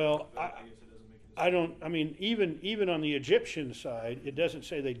 Well, I guess it doesn't make it even on the Egyptian side, it doesn't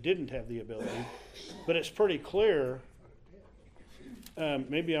say they didn't have the ability, but it's pretty clear.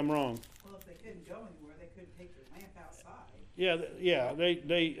 Maybe I'm wrong. well, if they couldn't go anywhere, they couldn't take their lamp outside.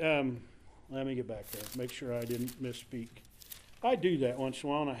 They let me get back there, make sure I didn't misspeak. I do that once in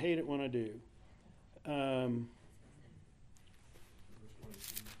a while, and I hate it when I do.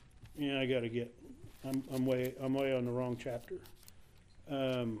 I got to get. I'm way on the wrong chapter.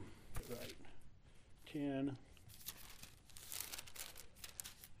 Right, 10,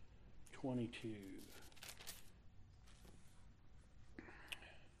 22.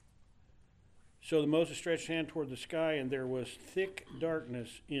 So Moses stretched his hand toward the sky, and there was thick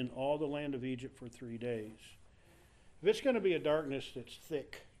darkness in all the land of Egypt for 3 days. if it's going to be a darkness that's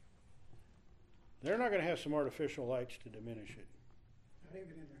thick, they're not going to have some artificial lights to diminish it. Not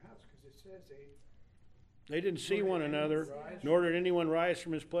even in their house, because it says They didn't see Nor one did anyone another, rise. nor did anyone rise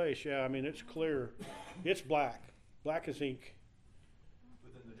from his place. Yeah, I mean, it's clear. It's black. Black as ink.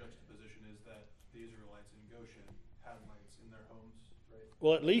 But then the juxtaposition is that the Israelites in Goshen had lights in their homes, right?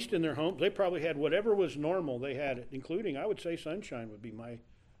 Well, at least in their homes, they probably had whatever was normal, they had it, including, I would say, sunshine would be my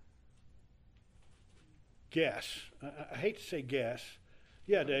guess. I hate to say guess.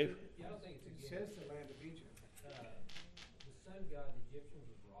 Yeah, Dave? Yeah, I don't think it's it a says given. the land of Egypt. The sun god of the Egyptians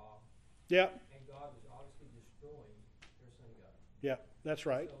was Ra, Yeah, and God was obviously destroying their sun god. yeah, that's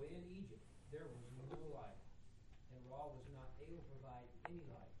right. So in Egypt, there was no light, and Ra was not able to provide any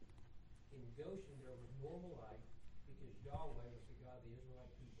light. In Goshen, there was normal light, because Yahweh was the God of the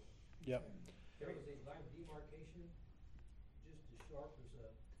Israelite people. Yep. There was a line of demarcation, just as sharp as a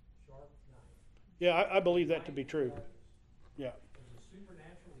sharp knife. Yeah, I believe that to be Light and true. darkness. Yeah. It was a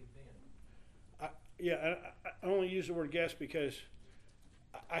supernatural event. I only use the word guess because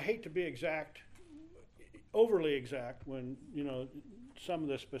I hate to be exact, overly exact, when, you know, some of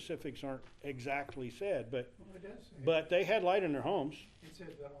the specifics aren't exactly said, but Well, it does say. but they had light in their homes. It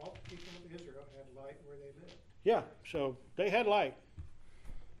says that all people of Israel had light where they lived. Yeah, so they had light.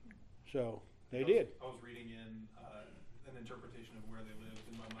 So they did. I was reading in an interpretation of where they lived.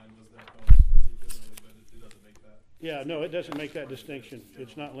 In my mind was their homes particularly, but it doesn't make that. Yeah, no, it doesn't make that distinction.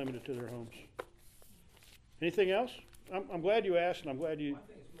 It's not limited to their homes. Anything else? I'm glad you asked, and I'm glad you. I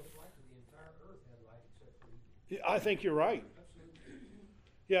think it's most likely the entire earth had light except for Egypt. I think you're right. Absolutely.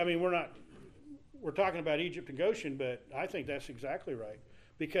 Yeah, I mean, we're talking about Egypt and Goshen, but I think that's exactly right.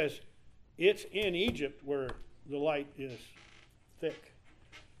 Because it's in Egypt where the light is thick.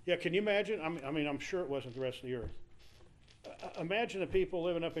 Yeah, can you imagine? I mean, I'm sure it wasn't the rest of the earth. Imagine the people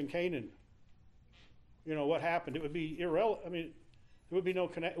living up in Canaan. You know, what happened? It would be irrelevant. I mean, there would be no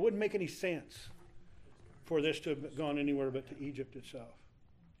connect. It wouldn't make any sense for this to have gone anywhere but to Egypt itself.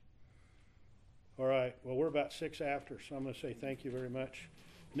 All right, well, we're about 6 after, so I'm going to say thank you very much.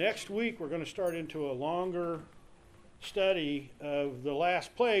 Next week, we're going to start into a longer study of the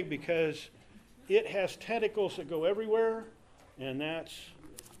last plague because it has tentacles that go everywhere, and that's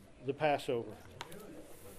the Passover.